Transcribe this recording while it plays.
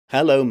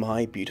Hello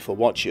my beautiful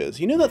watchers.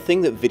 You know that thing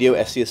that video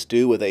essayists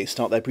do where they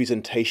start their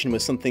presentation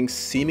with something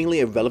seemingly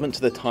irrelevant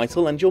to the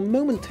title and you're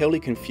momentarily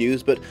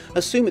confused but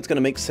assume it's going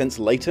to make sense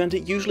later, and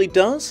it usually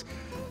does?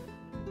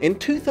 In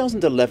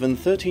 2011,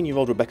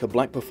 13-year-old Rebecca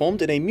Black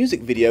performed in a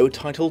music video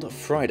titled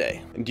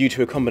Friday. Due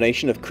to a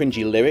combination of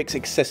cringy lyrics,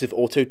 excessive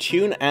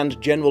auto-tune, and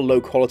general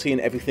low quality in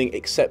everything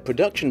except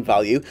production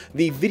value,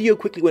 the video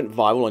quickly went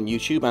viral on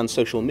YouTube and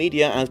social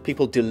media as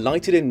people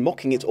delighted in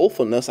mocking its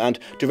awfulness and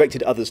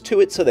directed others to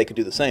it so they could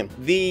do the same.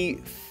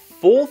 The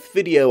fourth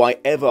video I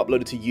ever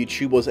uploaded to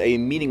YouTube was a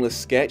meaningless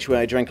sketch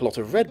where I drank a lot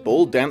of Red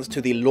Bull, danced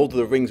to the Lord of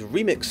the Rings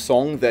remix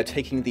song They're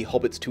Taking the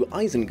Hobbits to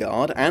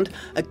Isengard, and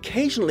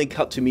occasionally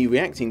cut to me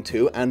reacting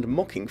to and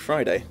mocking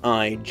Friday.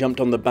 I jumped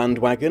on the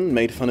bandwagon,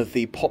 made fun of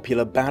the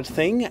popular bad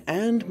thing,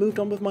 and moved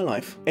on with my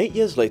life. 8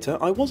 years later,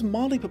 I was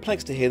mildly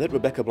perplexed to hear that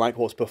Rebecca Black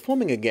was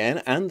performing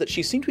again and that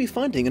she seemed to be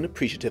finding an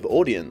appreciative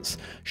audience.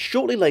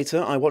 Shortly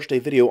later, I watched a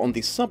video on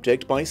the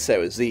subject by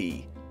Sarah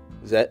Z?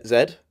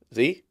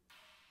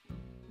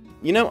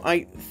 You know,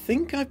 I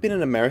think I've been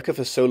in America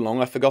for so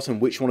long I've forgotten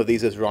which one of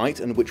these is right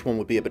and which one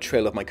would be a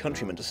betrayal of my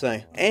countrymen to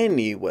say.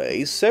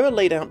 Anyways, Sarah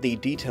laid out the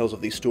details of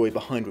the story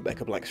behind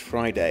Rebecca Black's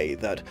Friday,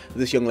 that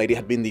this young lady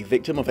had been the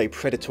victim of a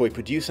predatory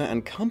producer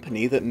and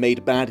company that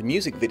made bad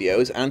music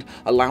videos and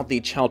allowed the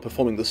child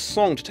performing the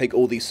song to take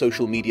all the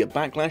social media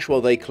backlash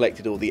while they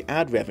collected all the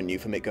ad revenue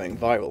from it going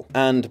viral.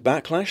 And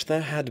backlash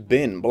there had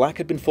been. Black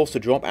had been forced to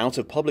drop out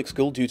of public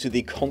school due to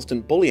the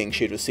constant bullying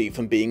she had received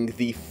from being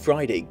the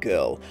Friday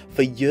girl.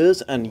 For years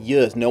and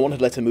years, no one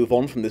had let her move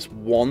on from this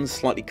one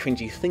slightly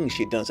cringy thing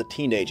she had done as a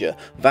teenager,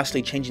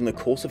 vastly changing the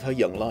course of her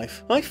young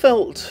life. I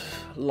felt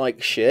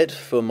like shit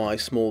for my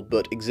small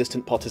but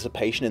existent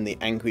participation in the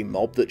angry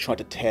mob that tried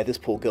to tear this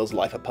poor girl's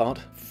life apart.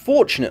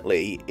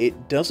 Fortunately,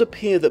 it does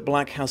appear that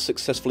Black has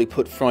successfully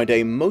put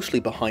Friday mostly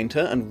behind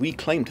her and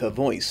reclaimed her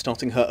voice,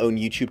 starting her own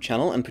YouTube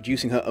channel and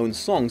producing her own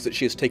songs that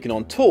she has taken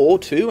on tour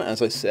to,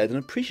 as I said, an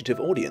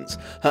appreciative audience.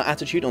 Her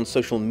attitude on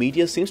social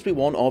media seems to be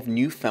one of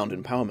newfound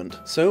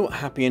empowerment. So,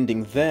 happy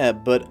ending there,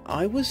 but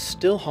I was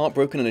still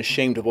heartbroken and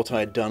ashamed of what I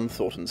had done,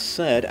 thought and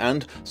said,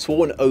 and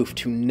swore an oath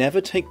to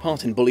never take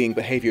part in bullying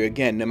behaviour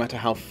again, no matter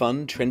how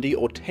fun, trendy,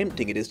 or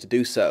tempting it is to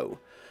do so.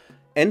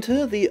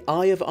 Enter the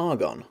Eye of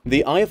Argon.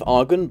 The Eye of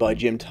Argon by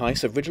Jim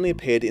Theis originally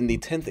appeared in the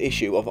 10th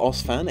issue of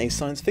Osfan, a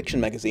science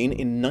fiction magazine,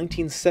 in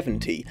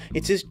 1970.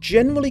 It is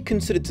generally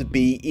considered to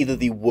be either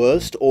the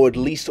worst or at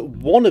least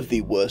one of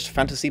the worst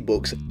fantasy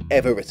books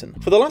ever written.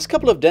 For the last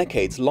couple of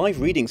decades,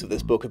 live readings of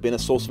this book have been a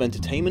source of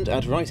entertainment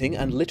at writing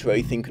and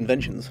literary theme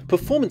conventions.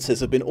 Performances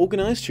have been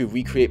organised to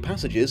recreate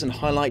passages and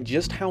highlight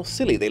just how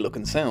silly they look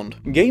and sound.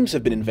 Games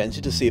have been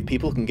invented to see if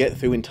people can get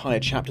through entire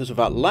chapters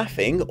without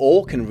laughing,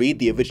 or can read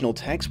the original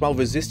text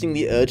while resisting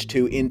the urge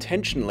to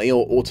intentionally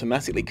or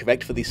automatically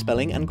correct for the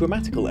spelling and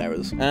grammatical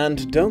errors.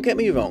 And don't get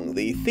me wrong,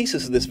 the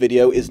thesis of this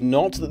video is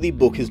not that the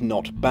book is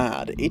not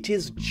bad, it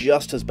is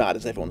just as bad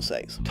as everyone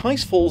says.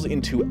 Theis falls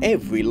into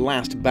every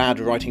last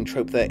bad writing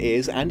trope there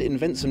is and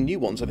invents some new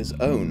ones of his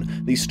own.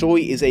 The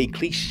story is a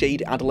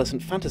cliched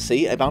adolescent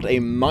fantasy about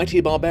a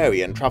mighty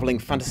barbarian travelling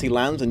fantasy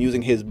lands and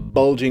using his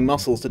bulging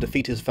muscles to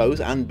defeat his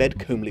foes and bed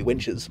comely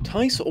wenches.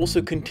 Theis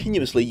also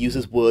continuously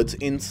uses words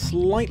in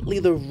slightly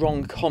the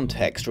wrong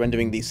context,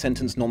 rendering the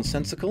sentence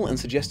nonsensical and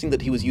suggesting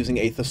that he was using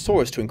a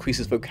thesaurus to increase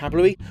his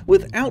vocabulary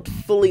without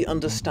fully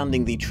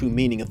understanding the true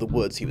meaning of the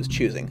words he was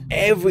choosing.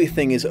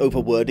 Everything is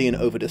overwordy and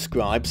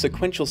overdescribed,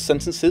 sequential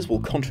sentences will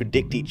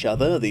contradict each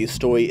other, the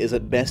story is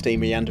at best a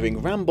meandering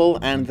ramble,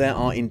 and there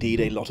are indeed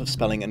a lot of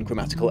spelling and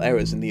grammatical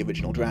errors in the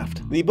original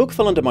draft. The book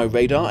fell under my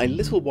radar a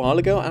little while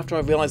ago after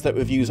I realised that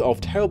reviews of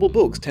terrible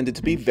books tended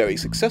to be very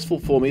successful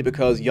for me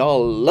because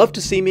y'all love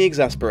to see me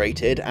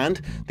exasperated,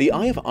 and the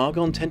Eye of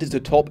Argon tended to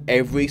top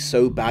every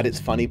so bad it's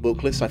funny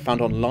book list I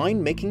found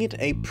online, making it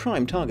a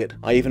prime target.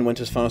 I even went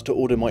as far as to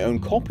order my own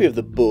copy of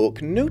the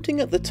book, noting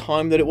at the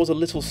time that it was a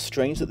little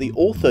strange that the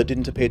author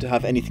didn't appear to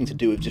have anything to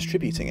do with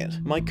distributing it.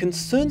 My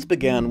concerns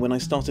began when I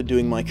started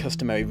doing my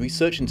customary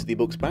research into the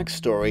book's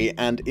backstory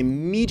and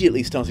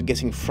immediately started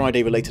getting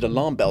Friday-related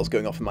alarm bells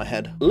going off in my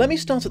head. Let me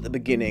start at the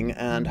beginning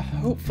and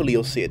hopefully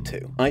you'll see it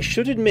too. I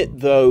should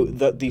admit though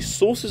that the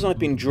sources I've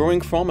been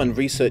drawing from and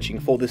researching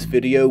for this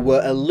video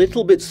were a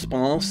little bit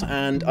sparse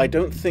and I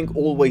don't think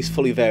always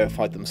fully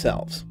verified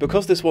themselves.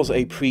 Because this was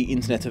a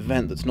pre-internet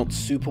event that's not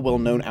super well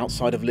known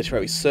outside of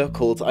literary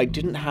circles, I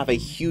didn't have a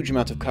huge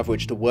amount of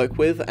coverage to work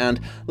with,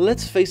 and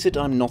let's face it,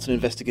 I'm not an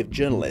investigative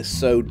journalist,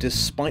 so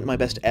despite my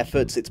best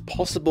efforts, it's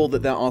possible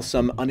that there are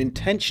some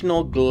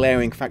unintentional,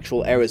 glaring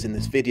factual errors in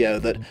this video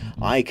that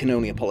I can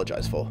only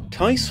apologise for.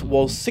 Theis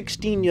was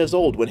 16 years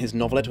old when his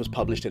novelette was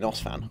published in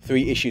Osfan.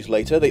 3 issues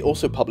later, they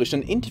also published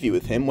an interview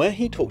with him where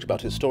he talked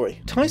about his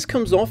story. Theis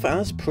comes off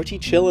as pretty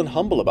chill and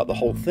humble about the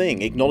whole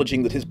thing,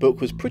 acknowledging that his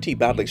book was was pretty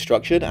badly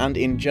structured and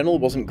in general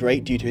wasn't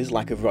great due to his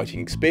lack of writing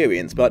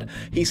experience, but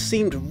he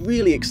seemed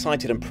really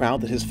excited and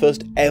proud that his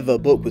first ever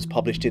book was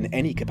published in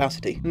any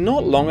capacity.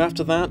 Not long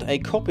after that, a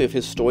copy of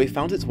his story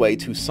found its way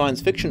to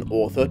science fiction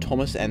author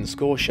Thomas N.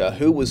 Scotia,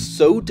 who was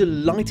so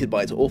delighted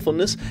by its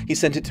awfulness, he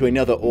sent it to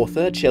another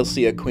author,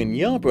 Chelsea Quinn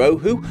Yarbrough,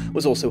 who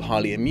was also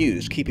highly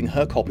amused, keeping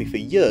her copy for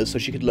years so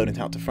she could loan it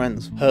out to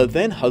friends. Her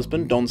then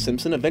husband, Don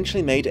Simpson,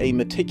 eventually made a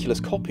meticulous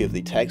copy of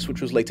the text,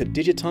 which was later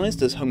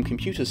digitized as home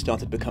computers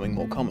started becoming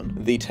more common.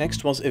 The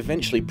text was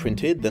eventually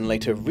printed, then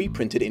later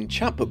reprinted in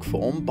chapbook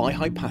form by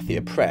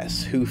Hypatia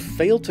Press, who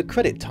failed to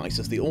credit Theis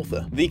as the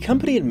author. The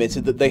company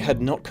admitted that they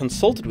had not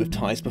consulted with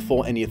Theis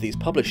before any of these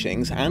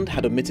publishings, and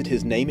had omitted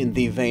his name in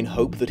the vain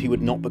hope that he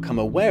would not become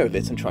aware of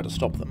it and try to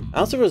stop them.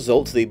 As a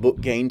result, the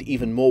book gained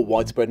even more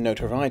widespread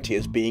notoriety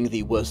as being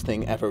the worst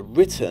thing ever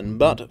written,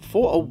 but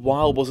for a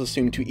while was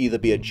assumed to either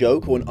be a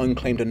joke or an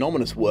unclaimed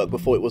anonymous work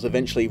before it was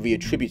eventually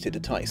reattributed to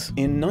Theis.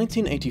 In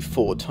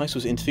 1984, Theis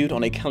was interviewed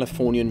on a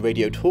Californian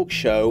radio talk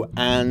show,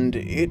 and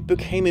it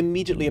became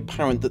immediately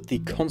apparent that the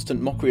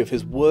constant mockery of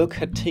his work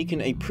had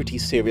taken a pretty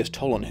serious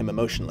toll on him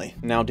emotionally.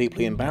 Now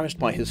deeply embarrassed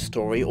by his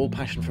story, all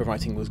passion for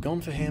writing was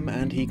gone for him,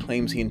 and he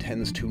claims he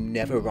intends to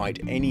never write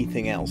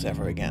anything else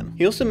ever again.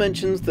 He also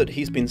mentions that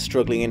he's been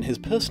struggling in his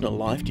personal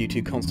life due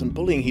to constant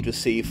bullying he'd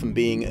received from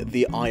being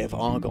the Eye of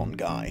Argon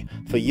guy.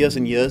 For years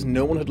and years,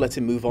 no one had let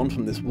him move on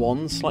from this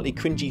one, slightly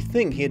cringy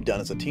thing he had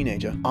done as a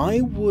teenager.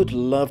 I would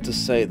love to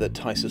say that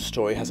Theis'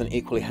 story has an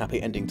equally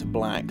happy ending to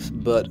Black's,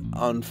 but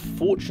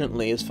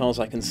unfortunately, as far as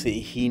I can see,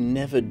 he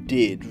never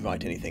did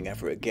write anything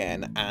ever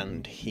again,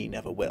 and he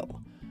never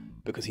will,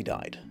 because he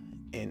died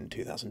in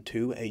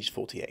 2002, aged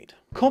 48.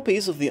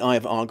 Copies of the Eye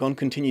of Argon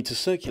continued to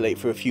circulate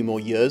for a few more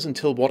years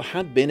until what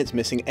had been its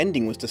missing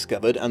ending was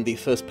discovered, and the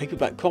first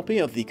paperback copy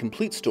of the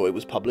complete story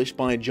was published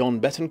by John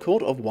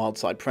Betancourt of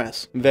Wildside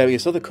Press.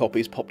 Various other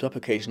copies popped up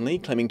occasionally,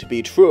 claiming to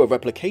be truer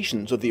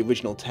replications of the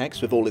original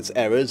text with all its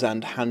errors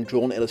and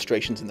hand-drawn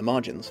illustrations in the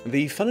margins.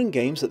 The fun and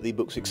games at the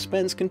book's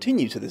expense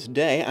continue to this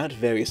day at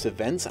various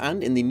events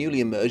and in the newly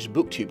emerged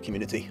BookTube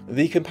community.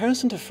 The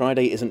comparison to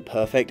Friday isn't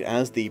perfect,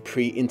 as the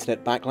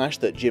pre-internet backlash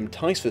that Jim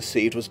Theis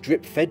received was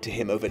drip-fed to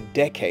him over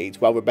decades,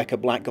 while Rebecca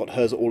Black got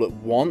hers all at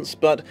once,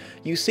 but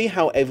you see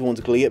how everyone's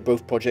glee at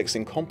both projects'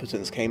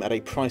 incompetence came at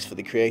a price for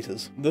the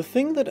creators. The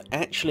thing that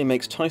actually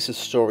makes Theis'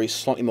 story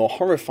slightly more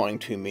horrifying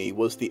to me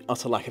was the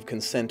utter lack of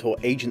consent or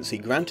agency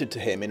granted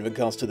to him in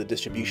regards to the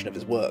distribution of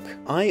his work.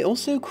 I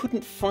also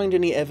couldn't find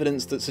any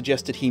evidence that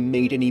suggested he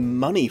made any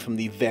money from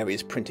the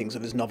various printings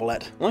of his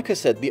novelette. Like I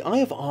said, the Eye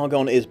of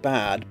Argon is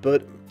bad,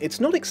 but it's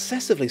not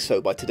excessively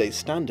so by today's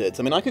standards.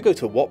 I mean, I could go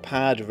to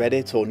Wattpad,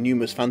 Reddit, or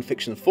numerous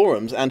fanfiction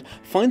forums and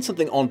find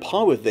something on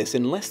par with this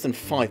in less than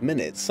 5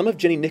 minutes. Some of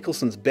Jenny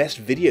Nicholson's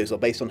best videos are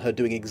based on her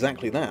doing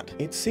exactly that.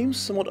 It seems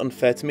somewhat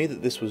unfair to me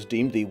that this was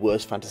deemed the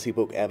worst fantasy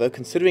book ever,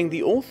 considering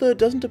the author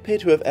doesn't appear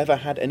to have ever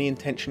had any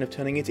intention of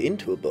turning it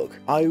into a book.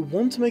 I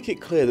want to make it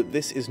clear that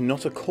this is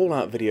not a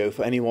call-out video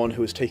for anyone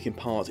who has taken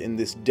part in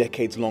this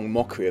decades-long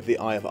mockery of the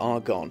Eye of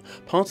Argon.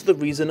 Part of the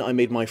reason I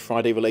made my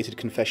Friday-related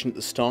confession at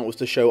the start was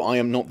to show I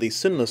am not the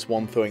sinless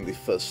one throwing the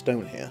first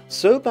stone here.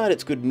 So bad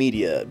it's good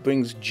media, it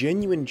brings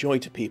genuine joy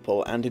to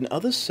people, and in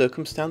other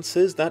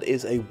circumstances that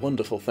is a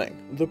wonderful thing.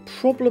 The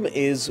problem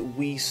is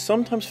we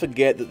sometimes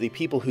forget that the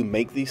people who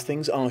make these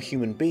things are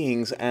human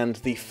beings, and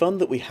the fun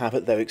that we have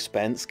at their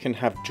expense can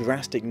have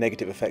drastic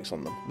negative effects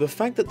on them. The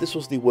fact that this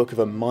was the work of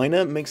a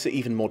minor makes it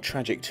even more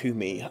tragic to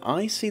me.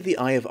 I see the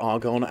Eye of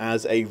Argon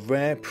as a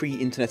rare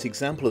pre-internet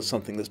example of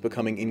something that's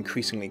becoming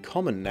increasingly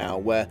common now,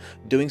 where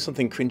doing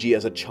something cringy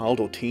as a child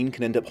or teen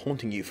can end up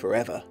haunting you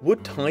forever.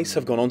 Would Theis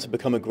have gone on to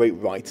become a great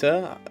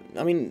writer?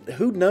 I mean,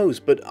 who knows,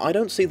 but I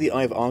don't see the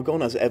Eye of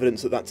Argon as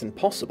evidence that that's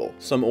impossible.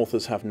 Some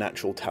authors have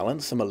natural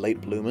talent, some are late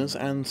bloomers,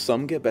 and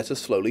some get better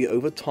slowly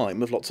over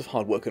time with lots of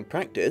hard work and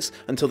practice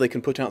until they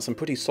can put out some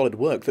pretty solid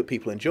work that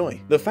people enjoy.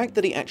 The fact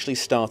that he actually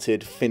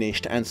started,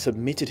 finished, and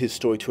submitted his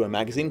story to a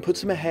magazine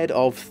puts him ahead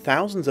of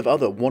thousands of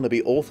other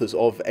wannabe authors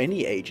of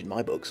any age in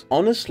my books.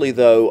 Honestly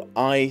though,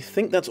 I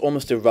think that's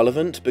almost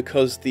irrelevant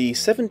because the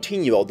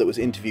 17-year-old that was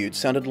interviewed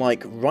sounded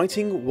like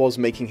writing was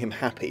making him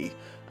happy,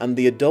 and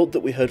the adult that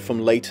we heard from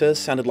later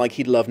sounded like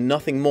he'd love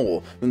nothing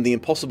more than the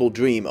impossible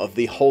dream of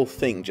the whole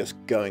thing just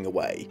going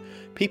away.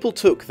 People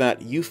took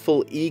that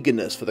youthful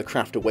eagerness for the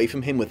craft away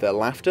from him with their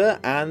laughter,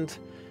 and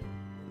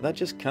that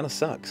just kinda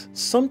sucks.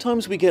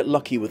 Sometimes we get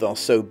lucky with our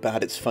so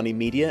bad it's funny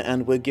media,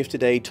 and we're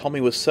gifted a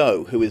Tommy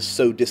Wiseau who is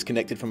so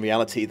disconnected from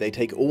reality they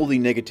take all the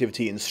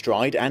negativity in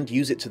stride and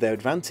use it to their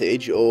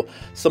advantage, or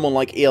someone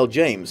like E.L.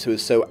 James who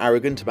is so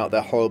arrogant about their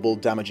horrible,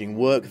 damaging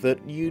work that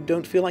you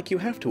don't feel like you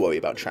have to worry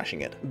about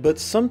trashing it. But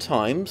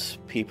sometimes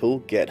people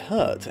get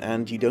hurt,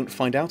 and you don't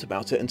find out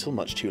about it until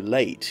much too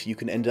late. You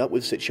can end up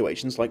with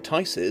situations like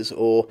Theis's,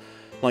 or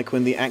like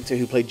when the actor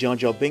who played Jar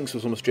Jar Binks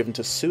was almost driven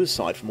to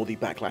suicide from all the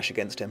backlash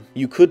against him.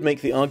 You could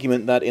make the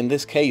argument that in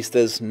this case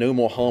there's no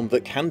more harm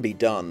that can be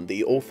done.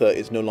 The author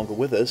is no longer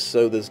with us,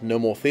 so there's no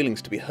more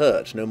feelings to be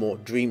hurt, no more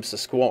dreams to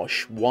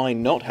squash. Why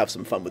not have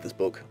some fun with this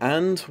book?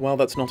 And while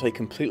that's not a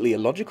completely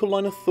illogical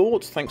line of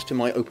thought, thanks to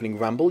my opening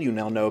ramble, you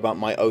now know about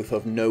my oath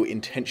of no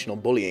intentional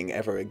bullying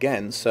ever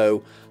again,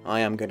 so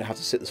I am going to have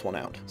to sit this one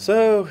out.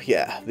 So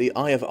yeah, The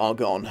Eye of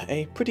Argon,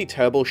 a pretty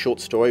terrible short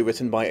story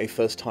written by a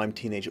first-time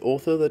teenage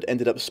author that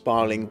ended up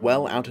spiraling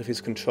well out of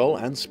his control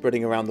and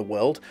spreading around the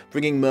world,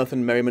 bringing mirth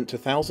and merriment to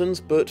thousands,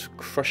 but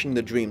crushing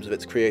the dreams of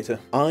its creator.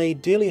 I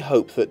dearly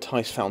hope that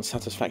Theis found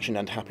satisfaction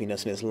and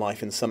happiness in his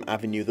life in some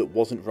avenue that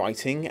wasn't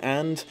writing,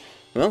 and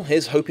well,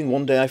 here's hoping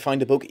one day I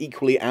find a book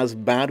equally as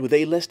bad with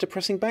a less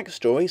depressing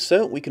backstory,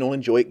 so we can all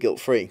enjoy it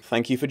guilt-free.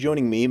 Thank you for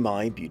joining me,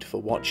 my beautiful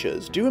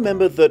watchers. Do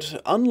remember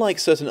that, unlike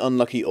certain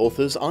unlucky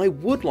authors, I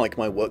would like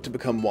my work to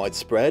become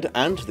widespread,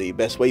 and the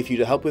best way for you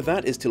to help with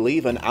that is to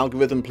leave an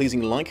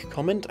algorithm-pleasing like,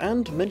 comment,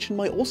 and mention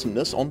my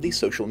awesomeness on the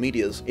social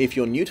medias. If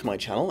you're new to my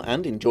channel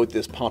and enjoyed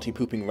this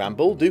party-pooping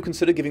ramble, do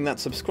consider giving that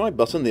subscribe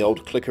button the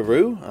old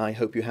clickaroo. I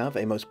hope you have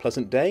a most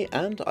pleasant day,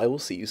 and I will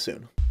see you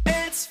soon.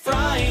 It's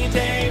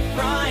Friday,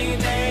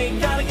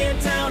 gotta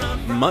get down on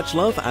Friday. Much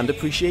love and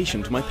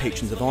appreciation to my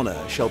patrons of honor,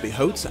 Shelby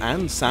Holtz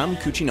and Sam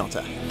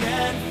Cucinotta.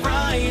 Get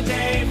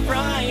Friday,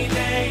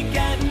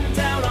 getting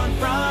down on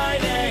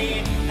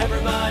Friday.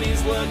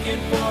 Everybody's looking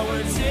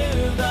forward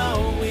to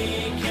the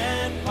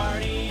weekend,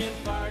 partying.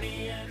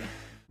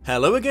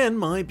 Hello again,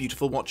 my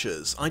beautiful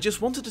watchers. I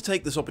just wanted to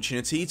take this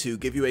opportunity to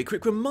give you a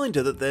quick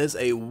reminder that there's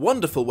a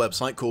wonderful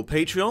website called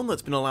Patreon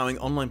that's been allowing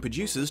online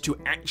producers to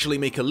actually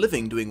make a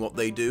living doing what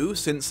they do,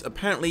 since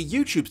apparently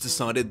YouTube's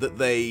decided that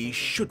they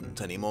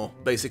shouldn't anymore.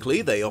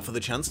 Basically, they offer the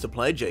chance to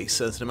pledge a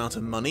certain amount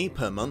of money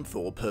per month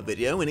or per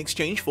video in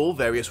exchange for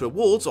various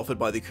rewards offered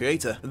by the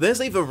creator.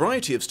 There's a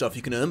variety of stuff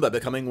you can earn by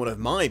becoming one of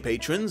my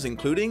patrons,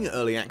 including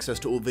early access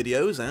to all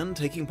videos and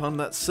taking part in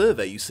that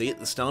survey you see at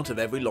the start of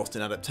every Lost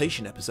in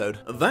Adaptation episode.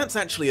 That's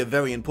actually a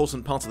very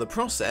important part of the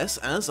process,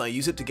 as I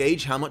use it to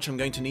gauge how much I'm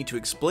going to need to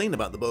explain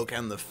about the book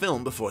and the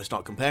film before I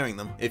start comparing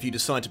them. If you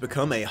decide to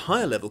become a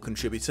higher level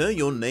contributor,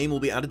 your name will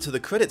be added to the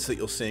credits that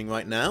you're seeing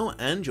right now,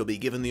 and you'll be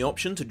given the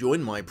option to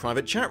join my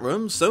private chat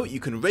room so you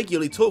can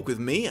regularly talk with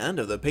me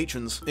and other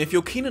patrons. If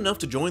you're keen enough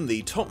to join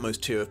the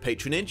topmost tier of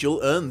patronage,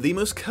 you'll earn the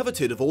most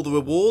coveted of all the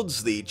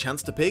rewards, the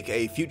chance to pick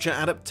a future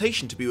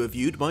adaptation to be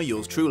reviewed by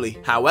yours truly.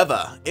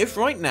 However, if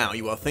right now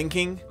you are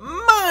thinking,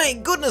 "My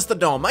goodness, the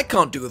Dom, I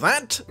can't do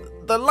that!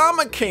 The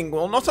Llama King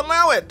will not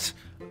allow it!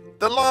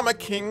 The Llama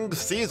King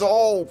sees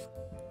all.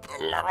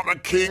 The Llama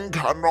King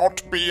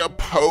cannot be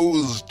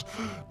opposed.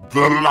 The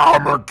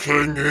Llama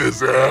King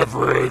is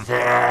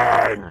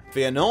everything!"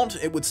 Fear not,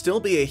 it would still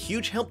be a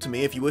huge help to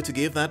me if you were to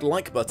give that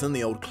like button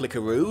the old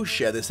clickaroo,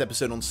 share this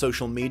episode on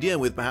social media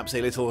with perhaps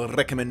a little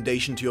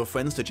recommendation to your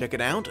friends to check it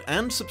out,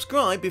 and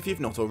subscribe if you've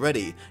not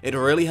already. It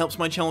really helps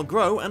my channel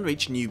grow and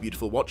reach new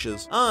beautiful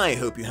watchers. I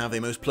hope you have a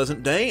most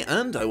pleasant day,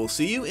 and I will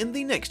see you in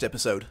the next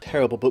episode.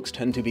 Terrible books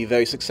tend to be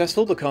very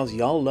successful because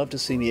y'all love to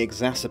see me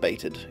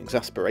exasperated.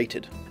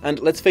 And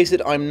let's face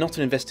it, I'm not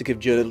an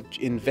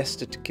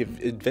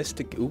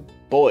ooh,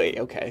 boy,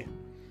 okay.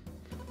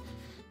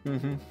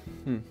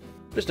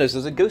 Just noticed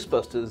there's a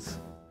Ghostbusters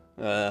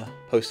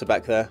poster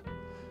back there.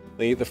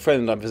 The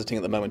friend I'm visiting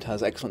at the moment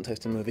has excellent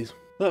taste in movies.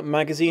 That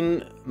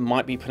magazine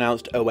might be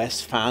pronounced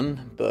OS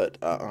fan, but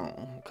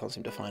can't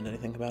seem to find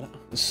anything about it.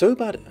 It's so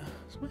bad.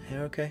 Is my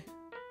hair okay?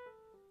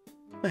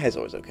 My hair's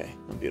always okay.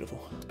 I'm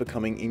beautiful. It's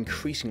becoming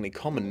increasingly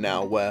common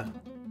now where...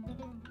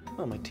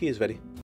 Oh, my tea is ready.